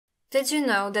Did you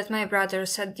know that my brother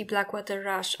set the Blackwater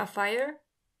Rush afire?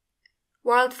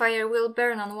 Wildfire will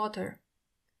burn on water.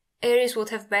 Aerys would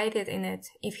have bathed in it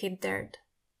if he'd dared.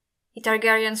 The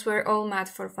Targaryens were all mad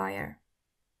for fire.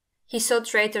 He saw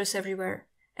traitors everywhere,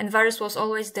 and Varys was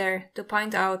always there to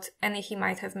point out any he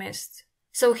might have missed.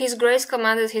 So His Grace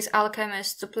commanded his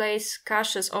alchemists to place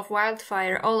caches of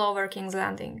wildfire all over King's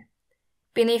Landing,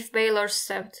 beneath Baelor's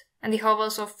Sept and the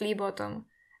hovels of Flea Bottom,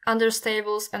 under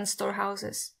stables and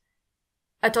storehouses,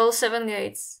 at all 7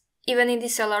 gates, even in the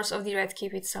cellars of the Red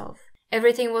Keep itself.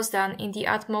 Everything was done in the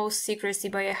utmost secrecy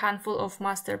by a handful of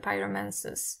master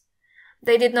pyromancers.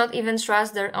 They did not even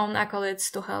trust their own acolytes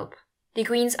to help. The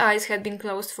Queen's eyes had been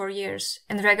closed for years,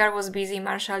 and Rhaegar was busy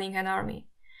marshalling an army.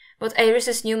 But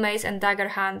Aerys' new mace and dagger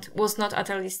hand was not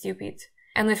utterly stupid,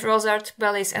 and with Rosard,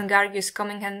 Bellis and Gargius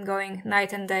coming and going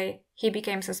night and day, he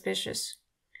became suspicious.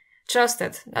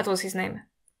 Chelstead, that was his name.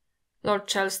 Lord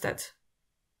Chelstead.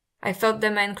 I thought the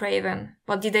man craven,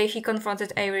 but the day he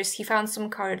confronted Aerys he found some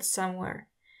courage somewhere.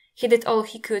 He did all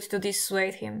he could to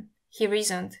dissuade him. He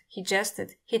reasoned, he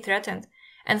jested, he threatened,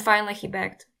 and finally he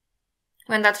begged.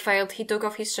 When that failed, he took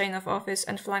off his chain of office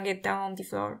and flung it down on the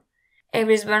floor.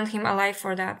 Aerys burned him alive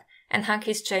for that, and hung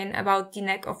his chain about the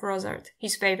neck of Rosard,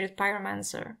 his favorite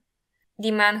pyromancer,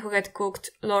 the man who had cooked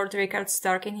Lord Rickard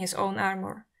Stark in his own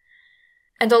armor.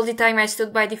 And all the time I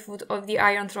stood by the foot of the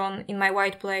Iron Throne in my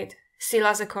white plate, still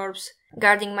as a corpse,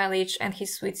 guarding my liege and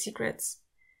his sweet secrets.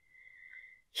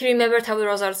 He remembered how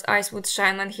Rosard's eyes would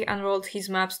shine when he unrolled his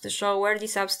maps to show where the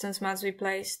substance must be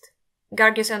placed.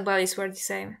 Gargius and Bellis were the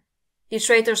same. The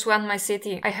traitors want my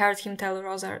city, I heard him tell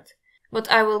Rosard, but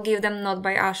I will give them not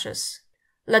by ashes.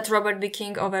 Let Robert be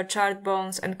king over charred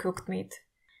bones and cooked meat.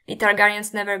 The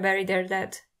Targaryens never bury their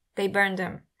dead, they burn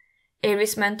them.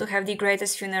 Aerys meant to have the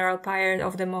greatest funeral pyre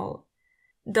of them all.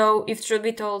 Though, if truth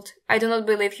be told, I do not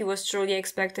believe he was truly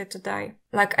expected to die.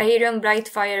 Like Aerion bright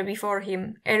fire before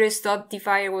him, Aerys thought the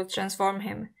fire would transform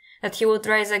him, that he would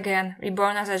rise again,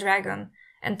 reborn as a dragon,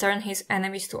 and turn his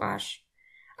enemies to ash.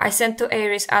 I sent to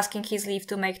Aerys asking his leave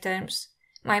to make terms.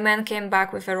 My men came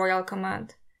back with a royal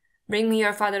command. Bring me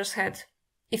your father's head,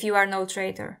 if you are no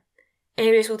traitor.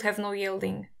 Aerys would have no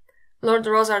yielding. Lord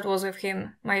Rosard was with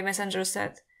him, my messenger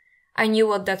said. I knew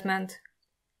what that meant.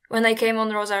 When I came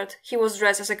on Rosard, he was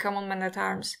dressed as a common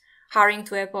man-at-arms, hurrying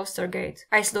to a postern gate.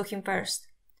 I slew him first.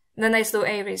 Then I slew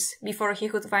Aerys, before he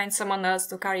could find someone else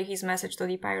to carry his message to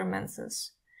the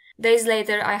pyromancers. Days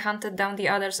later I hunted down the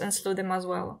others and slew them as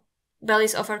well.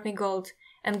 Bellis offered me gold,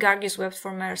 and Gargius wept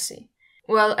for mercy.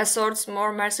 Well, a sword's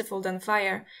more merciful than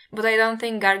fire, but I don't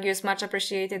think Gargius much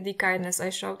appreciated the kindness I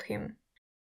showed him.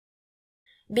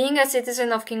 Being a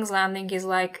citizen of King's Landing is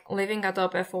like living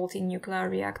atop a faulty nuclear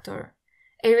reactor.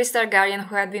 Aerys Targaryen,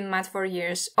 who had been mad for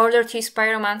years, ordered his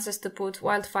pyromancers to put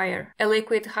wildfire, a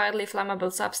liquid, highly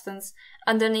flammable substance,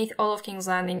 underneath all of King's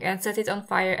Landing and set it on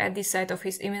fire at the site of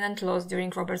his imminent loss during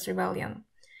Robert's rebellion.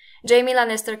 Jaime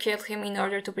Lannister killed him in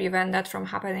order to prevent that from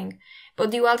happening,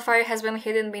 but the wildfire has been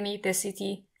hidden beneath the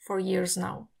city for years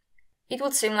now. It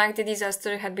would seem like the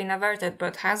disaster had been averted,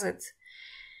 but has it?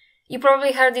 You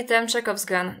probably heard the term Chekhov's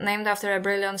gun, named after a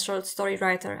brilliant short story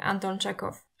writer, Anton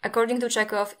Chekhov. According to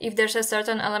Chekhov, if there's a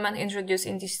certain element introduced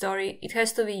in the story, it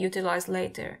has to be utilized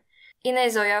later. In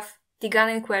Asoiaf, the gun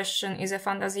in question is a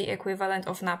fantasy equivalent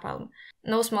of napalm,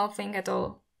 no small thing at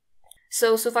all.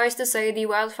 So suffice to say, the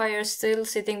wildfire still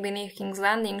sitting beneath King's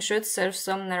Landing should serve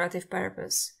some narrative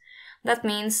purpose. That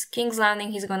means King's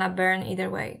Landing is gonna burn either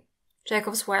way.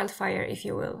 Chekhov's wildfire, if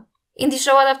you will. In the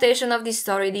show adaptation of this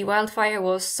story, the wildfire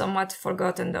was somewhat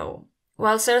forgotten though.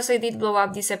 While Cersei did blow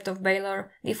up the Sept of Baelor,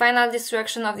 the final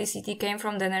destruction of the city came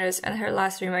from Daenerys and her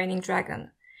last remaining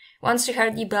dragon. Once she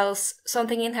heard the bells,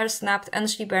 something in her snapped and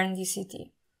she burned the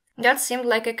city. That seemed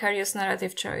like a curious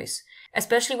narrative choice,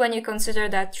 especially when you consider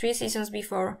that 3 seasons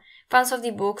before, fans of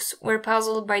the books were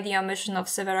puzzled by the omission of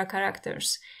several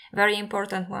characters, very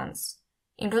important ones,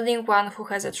 including one who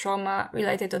has a trauma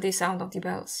related to the sound of the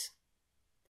bells.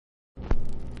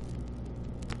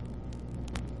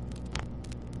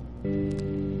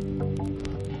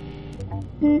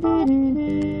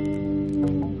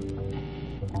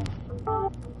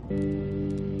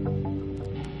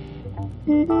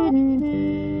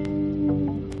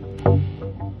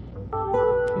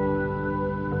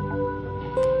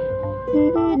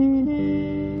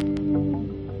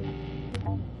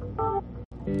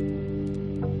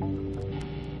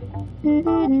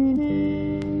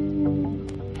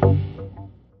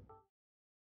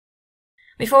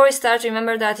 Before we start,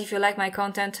 remember that if you like my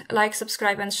content, like,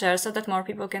 subscribe and share so that more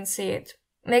people can see it.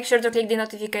 Make sure to click the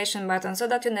notification button so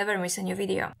that you never miss a new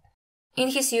video. In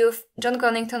his youth, Jon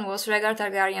Connington was Rhaegar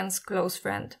Targaryen's close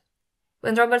friend.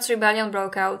 When Robert's rebellion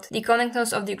broke out, the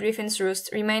Conningtons of the Griffin's Roost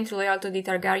remained loyal to the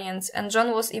Targaryens, and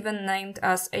Jon was even named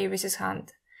as Aerys'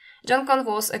 hand. Joncon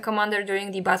was a commander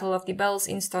during the Battle of the Bells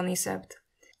in Stony Sept.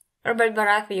 Robert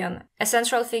Baratheon, a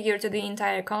central figure to the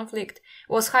entire conflict,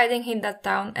 was hiding in that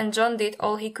town, and Jon did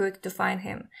all he could to find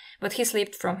him, but he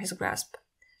slipped from his grasp.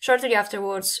 Shortly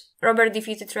afterwards, Robert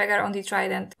defeated Rhaegar on the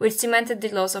Trident, which cemented the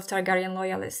loss of Targaryen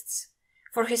loyalists.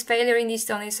 For his failure in the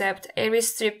Stony Sept, Aerys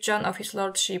stripped Jon of his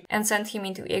lordship and sent him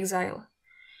into exile.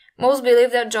 Most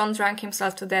believe that Jon drank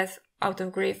himself to death out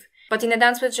of grief, but in A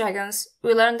Dance with Dragons,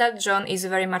 we learn that Jon is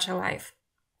very much alive.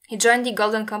 He joined the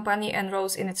Golden Company and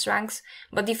rose in its ranks,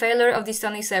 but the failure of the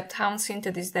Stony Sept haunts him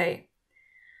to this day.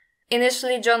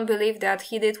 Initially, Jon believed that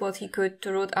he did what he could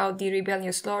to root out the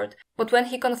rebellious lord, but when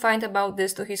he confided about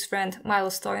this to his friend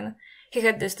Milestone, he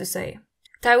had this to say.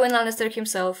 Tywin Lannister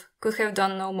himself could have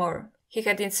done no more, he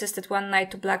had insisted one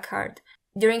night to Blackheart,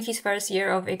 during his first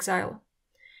year of exile.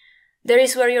 "There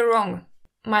is where you're wrong,"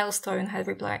 Milestone had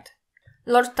replied.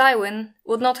 Lord Tywin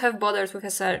would not have bothered with a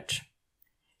search.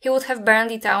 He would have burned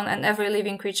the town and every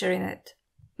living creature in it.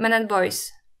 Men and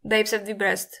boys, babes at the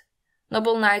breast,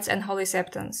 noble knights and holy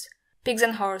septons, pigs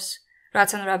and horse,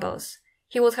 rats and rebels.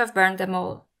 He would have burned them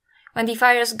all. When the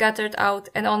fires guttered out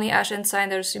and only ash and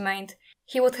cinders remained,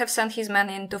 he would have sent his men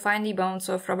in to find the bones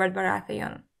of Robert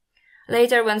Baratheon.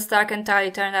 Later, when Stark and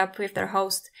Tully turned up with their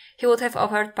host, he would have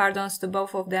offered pardons to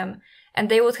both of them, and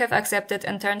they would have accepted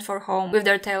and turned for home with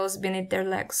their tails beneath their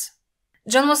legs.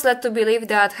 Jon was led to believe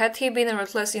that had he been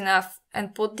ruthless enough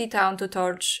and put the town to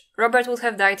torch, Robert would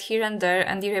have died here and there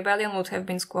and the rebellion would have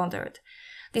been squandered.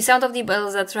 The sound of the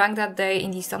bells that rang that day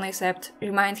in the Stony Sept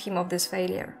remind him of this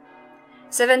failure.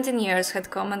 17 years had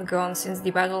come and gone since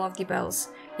the Battle of the Bells,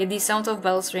 yet the sound of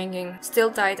bells ringing still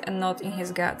tied a knot in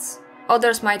his guts.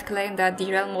 Others might claim that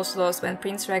the realm was lost when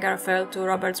Prince Rhaegar fell to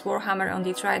Robert's warhammer on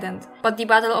the Trident, but the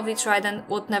Battle of the Trident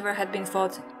would never have been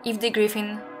fought if the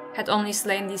Griffin had only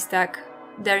slain the stag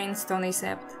there in Stony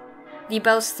Sept. The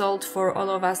bells tolled for all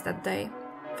of us that day,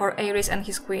 for Aerys and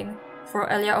his queen, for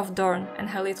Elia of Dorne and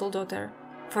her little daughter,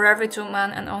 for every true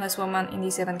man and honest woman in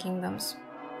the Seven Kingdoms,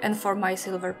 and for my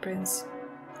Silver Prince.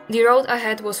 The road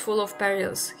ahead was full of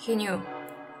perils, he knew.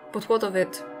 But what of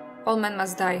it? All men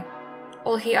must die.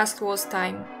 All he asked was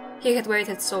time. He had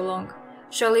waited so long.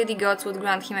 Surely the gods would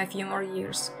grant him a few more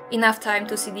years, enough time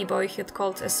to see the boy he had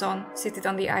called a son seated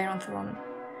on the Iron Throne.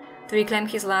 To reclaim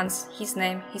his lands, his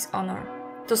name, his honor.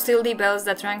 To steal the bells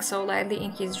that rang so lightly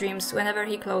in his dreams whenever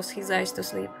he closed his eyes to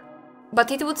sleep. But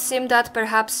it would seem that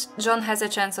perhaps Jon has a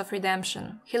chance of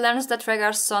redemption. He learns that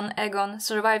Rhaegar's son Aegon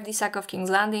survived the sack of King's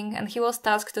Landing, and he was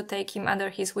tasked to take him under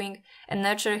his wing and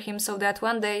nurture him so that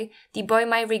one day the boy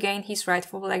might regain his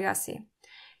rightful legacy.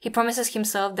 He promises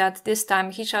himself that this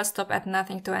time he shall stop at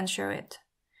nothing to ensure it.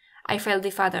 "I failed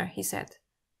the father," he said,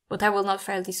 "but I will not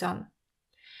fail the son."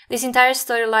 This entire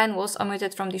storyline was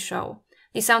omitted from the show.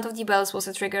 The sound of the bells was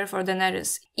a trigger for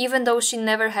Daenerys, even though she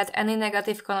never had any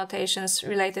negative connotations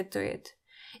related to it.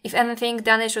 If anything,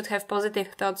 Dany should have positive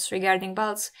thoughts regarding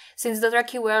bells, since the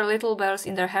Dothraki wear little bells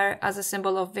in their hair as a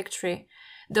symbol of victory,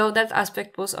 though that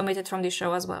aspect was omitted from the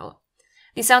show as well.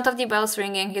 The sound of the bells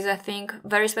ringing is a thing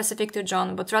very specific to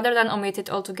Jon, but rather than omitted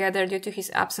altogether due to his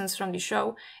absence from the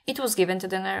show, it was given to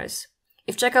Daenerys.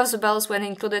 If Chekhov's bells were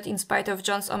included in spite of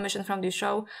Jon's omission from the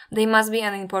show, they must be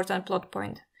an important plot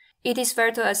point. It is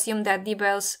fair to assume that the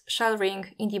bells shall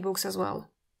ring in the books as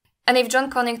well. And if Jon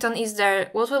Connington is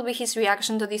there, what will be his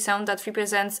reaction to the sound that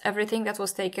represents everything that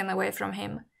was taken away from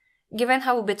him? Given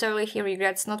how bitterly he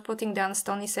regrets not putting down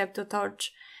Stony Sept to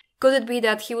torch, could it be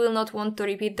that he will not want to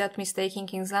repeat that mistake in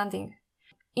King's Landing?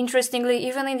 Interestingly,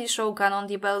 even in the show canon,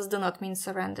 the bells do not mean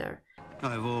surrender.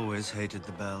 I've always hated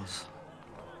the bells.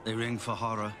 They ring for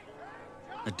horror.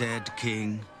 A dead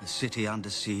king, a city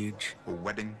under siege. A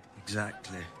wedding.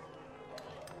 Exactly.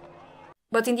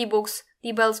 But in the books,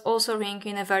 the bells also ring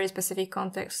in a very specific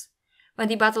context, when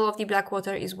the Battle of the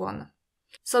Blackwater is won.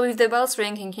 So if the bells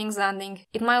ring in King's Landing,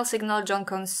 it might signal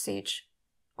Joncon's siege,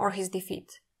 or his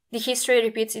defeat. The history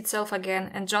repeats itself again,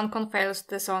 and Joncon fails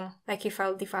the son like he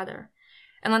failed the father.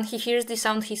 And when he hears the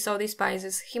sound he so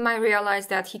despises, he might realize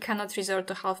that he cannot resort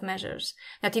to half measures,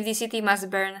 that if the city must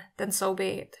burn, then so be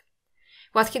it.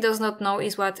 What he does not know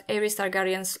is what Aerys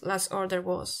Targaryen's last order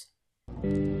was.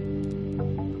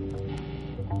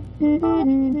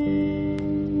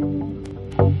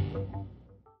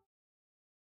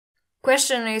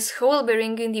 Question is, who will be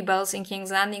ringing the bells in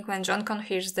King's Landing when Joncon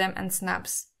hears them and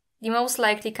snaps? The most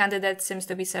likely candidate seems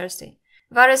to be Cersei.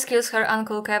 Varys kills her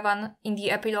uncle Kevan in the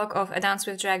epilogue of A Dance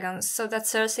with Dragons, so that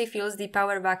Cersei fills the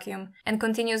power vacuum and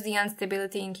continues the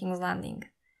instability in King's Landing.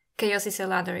 Chaos is a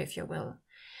ladder, if you will.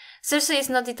 Cersei is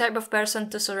not the type of person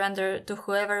to surrender to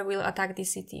whoever will attack the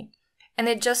city. And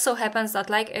it just so happens that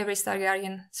like every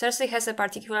Targaryen, Cersei has a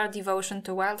particular devotion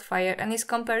to wildfire and is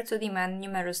compared to the man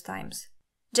numerous times.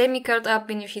 Jaime curled up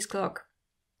beneath his cloak,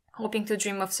 hoping to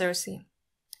dream of Cersei.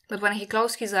 But when he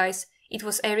closed his eyes, it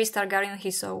was Aerys Targaryen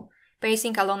he saw,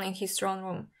 pacing alone in his throne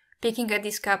room, picking at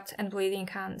his cupped and bleeding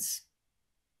hands.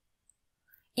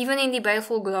 Even in the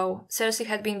baleful glow, Cersei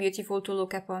had been beautiful to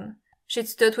look upon. She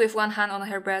stood with one hand on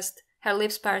her breast, her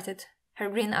lips parted, her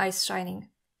green eyes shining.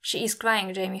 She is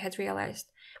crying, Jaime had realized,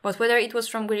 but whether it was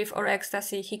from grief or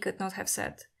ecstasy he could not have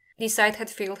said. The sight had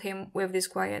filled him with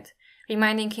disquiet,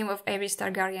 reminding him of Aerys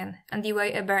Targaryen and the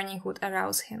way a burning would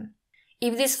arouse him.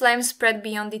 If these flames spread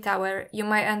beyond the tower, you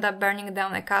might end up burning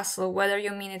down a castle whether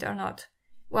you mean it or not.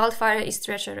 Wildfire is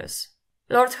treacherous.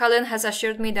 Lord Helen has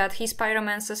assured me that his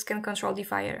pyromancers can control the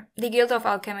fire. The Guild of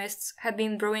Alchemists had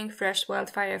been brewing fresh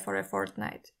wildfire for a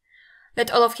fortnight.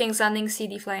 Let all of King's Landing see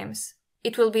the flames.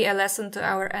 It will be a lesson to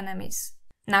our enemies.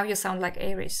 Now you sound like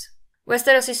Aerys.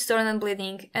 Westeros is torn and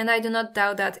bleeding, and I do not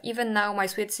doubt that even now my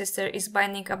sweet sister is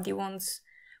binding up the wounds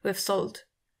with salt.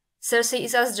 Cersei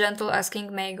is as gentle as King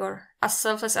Maegor, as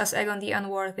selfless as Aegon the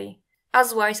Unworthy,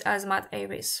 as wise as Mad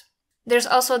Aerys. There's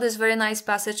also this very nice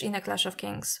passage in A Clash of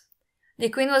Kings. The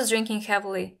queen was drinking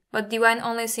heavily, but the wine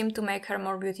only seemed to make her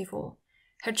more beautiful.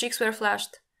 Her cheeks were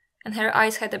flushed, and her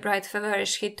eyes had a bright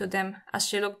feverish heat to them as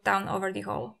she looked down over the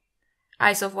hall.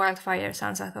 Eyes of wildfire,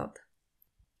 Sansa thought.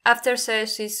 After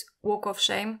Cersei's walk of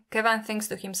shame, Kevan thinks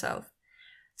to himself.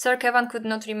 Sir Kevan could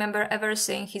not remember ever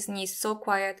seeing his niece so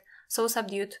quiet, so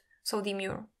subdued, so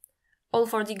demure. All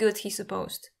for the good, he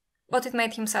supposed. But it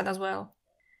made him sad as well.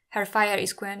 Her fire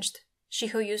is quenched, she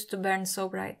who used to burn so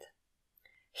bright.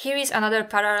 Here is another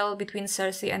parallel between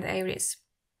Cersei and Aerys.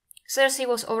 Cersei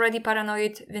was already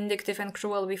paranoid, vindictive and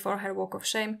cruel before her walk of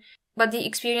shame, but the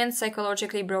experience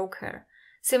psychologically broke her.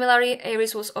 Similarly,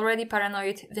 Aerys was already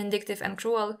paranoid, vindictive and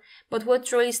cruel, but what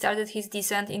truly started his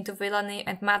descent into villainy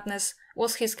and madness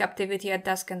was his captivity at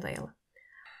Duskendale.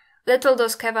 Little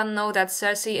does Kevan know that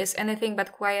Cersei is anything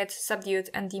but quiet, subdued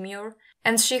and demure,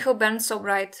 and she who burned so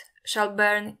bright shall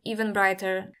burn even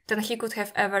brighter than he could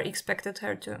have ever expected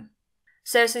her to.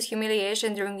 Cersei's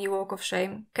humiliation during the Walk of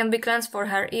Shame can be cleansed for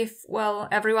her if, well,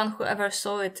 everyone who ever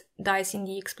saw it dies in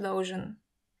the explosion.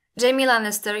 Jaime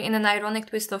Lannister, in an ironic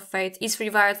twist of fate, is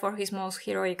reviled for his most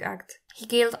heroic act. He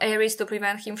killed Aerys to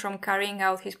prevent him from carrying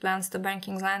out his plans to burn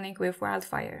King's Landing with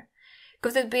wildfire.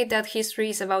 Could it be that history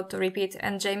is about to repeat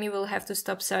and Jaime will have to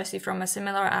stop Cersei from a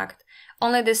similar act,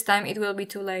 only this time it will be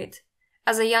too late?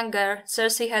 As a young girl,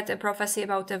 Cersei had a prophecy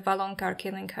about a Valonqar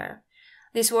killing her.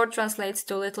 This word translates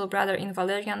to little brother in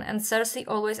Valyrian, and Cersei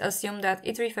always assumed that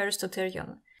it refers to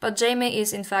Tyrion. But Jaime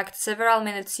is in fact several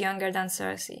minutes younger than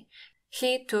Cersei.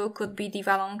 He too could be the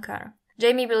Valonqar.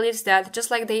 Jaime believes that,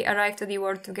 just like they arrived to the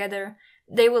world together,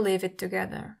 they will leave it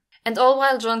together. And all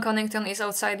while Jon Connington is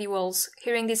outside the walls,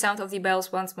 hearing the sound of the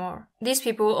bells once more. These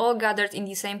people, all gathered in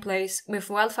the same place, with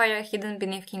wildfire hidden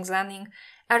beneath King's Landing,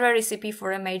 are a recipe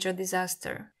for a major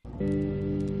disaster.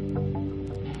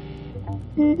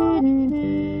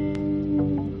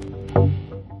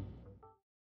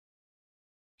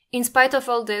 In spite of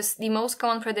all this, the most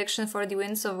common prediction for the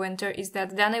Winds of Winter is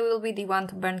that Dany will be the one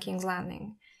to burn King's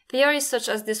Landing. Theories such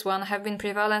as this one have been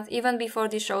prevalent even before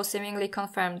the show seemingly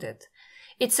confirmed it.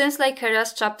 It seems like her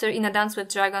last chapter in A Dance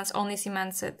with Dragons only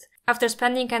cements it. After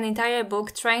spending an entire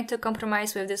book trying to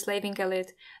compromise with the slaving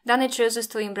elite, Dany chooses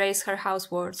to embrace her house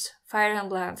words, fire and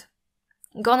blood.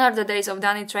 Gone are the days of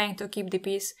Dany trying to keep the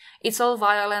peace. It's all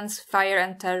violence, fire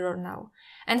and terror now.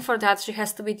 And for that she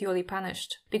has to be duly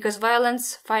punished. Because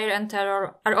violence, fire and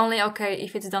terror are only okay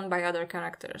if it's done by other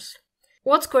characters.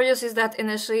 What's curious is that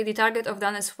initially the target of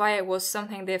Dany's fire was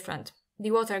something different.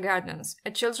 The Water Gardens,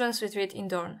 a children's retreat in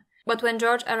Dorne. But when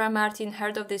George R.R. Martin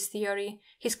heard of this theory,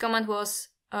 his comment was,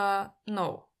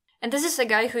 no. And this is a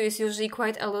guy who is usually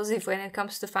quite elusive when it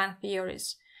comes to fan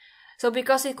theories. So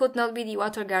because it could not be the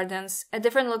Water Gardens, a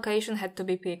different location had to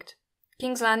be picked.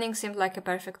 King's Landing seemed like a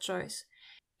perfect choice.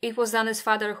 It was Dany's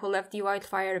father who left the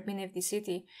wildfire beneath the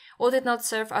city. Would it not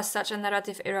serve as such a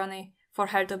narrative irony for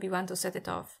her to be one to set it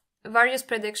off? Various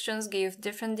predictions give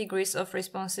different degrees of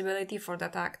responsibility for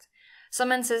that act.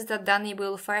 Some insist that Dany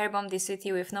will firebomb the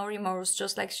city with no remorse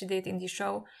just like she did in the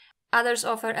show. Others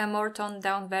offer a more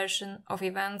toned-down version of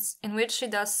events in which she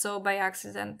does so by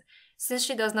accident, since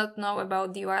she does not know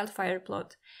about the wildfire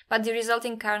plot, but the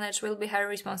resulting carnage will be her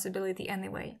responsibility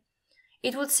anyway.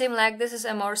 It would seem like this is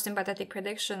a more sympathetic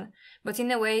prediction, but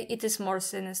in a way it is more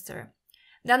sinister.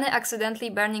 Dany accidentally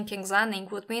burning King's Landing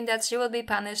would mean that she would be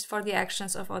punished for the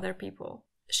actions of other people.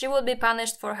 She would be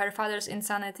punished for her father's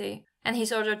insanity, and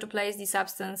his order to place the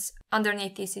substance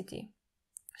underneath the city.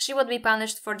 She would be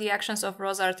punished for the actions of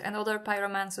Rosard and other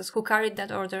pyromancers who carried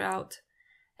that order out.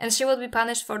 And she would be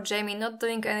punished for Jaime not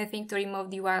doing anything to remove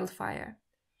the wildfire.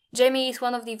 Jaime is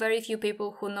one of the very few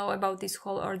people who know about this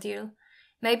whole ordeal,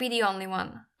 maybe the only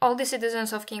one. All the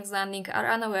citizens of King's Landing are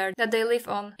unaware that they live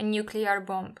on a nuclear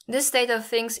bomb. This state of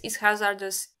things is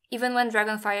hazardous, even when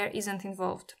dragonfire isn't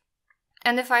involved.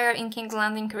 And the fire in King's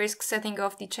Landing risks setting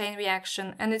off the chain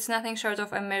reaction, and it's nothing short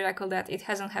of a miracle that it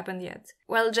hasn't happened yet.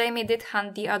 While Jaime did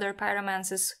hunt the other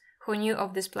pyromancers who knew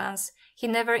of these plans, he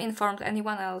never informed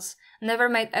anyone else, never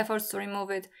made efforts to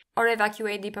remove it or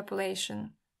evacuate the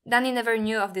population. Dany never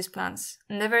knew of these plans,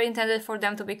 never intended for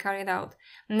them to be carried out,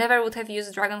 never would have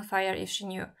used dragonfire if she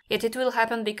knew. Yet it will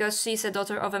happen because she is a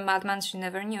daughter of a madman she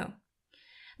never knew.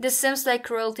 This seems like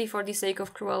cruelty for the sake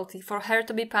of cruelty, for her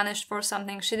to be punished for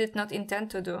something she did not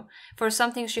intend to do, for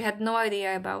something she had no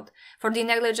idea about, for the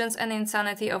negligence and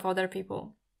insanity of other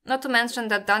people. Not to mention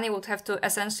that Dany would have to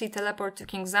essentially teleport to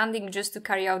King's Landing just to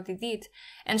carry out the deed,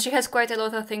 and she has quite a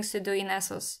lot of things to do in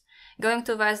Essos. Going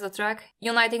to Vaes Dothrak,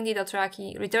 uniting the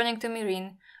Dothraki, returning to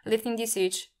Meereen, lifting the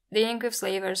siege, dealing with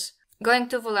slavers, going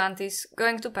to Volantis,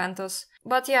 going to Pentos.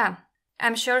 But yeah,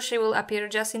 I'm sure she will appear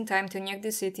just in time to nuke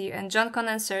the city, and Joncon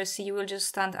and Cersei will just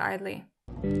stand idly.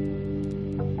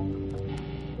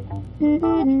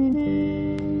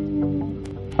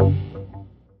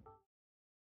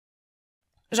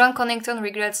 Jon Connington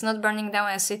regrets not burning down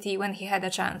a city when he had a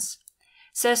chance.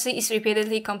 Cersei is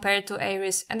repeatedly compared to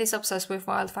Aerys and is obsessed with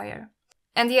wildfire.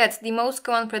 And yet, the most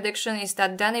common prediction is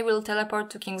that Dany will teleport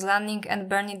to King's Landing and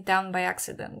burn it down by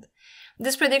accident.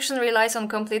 This prediction relies on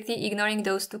completely ignoring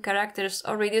those two characters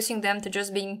or reducing them to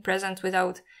just being present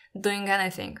without doing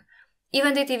anything.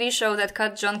 Even the TV show that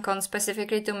cut joncon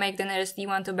specifically to make Daenerys the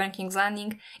one to burn King's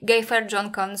Landing gave her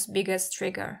joncon's biggest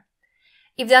trigger.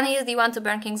 If Dany is the one to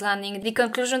burn King's Landing, the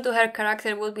conclusion to her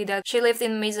character would be that she lived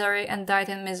in misery and died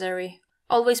in misery,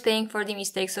 always paying for the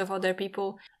mistakes of other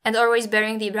people, and always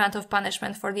bearing the brunt of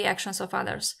punishment for the actions of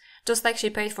others, just like she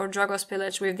paid for Drogo's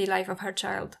pillage with the life of her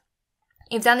child.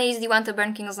 If Dany is the one to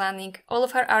burn King's Landing, all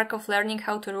of her arc of learning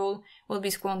how to rule will be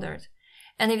squandered.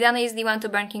 And if Dany is the one to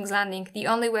burn King's Landing, the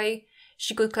only way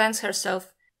she could cleanse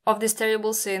herself of this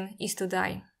terrible sin is to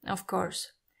die, of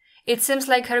course. It seems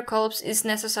like her corpse is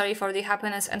necessary for the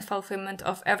happiness and fulfillment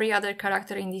of every other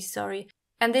character in this story,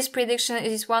 and this prediction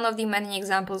is one of the many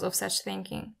examples of such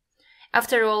thinking.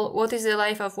 After all, what is the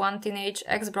life of one teenage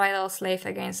ex-bridal slave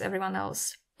against everyone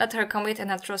else? Let her commit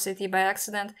an atrocity by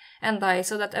accident and die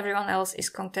so that everyone else is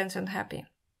content and happy.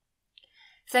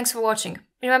 Thanks for watching.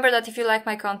 Remember that if you like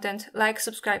my content, like,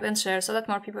 subscribe and share so that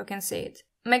more people can see it.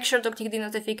 Make sure to click the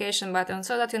notification button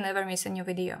so that you never miss a new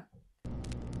video.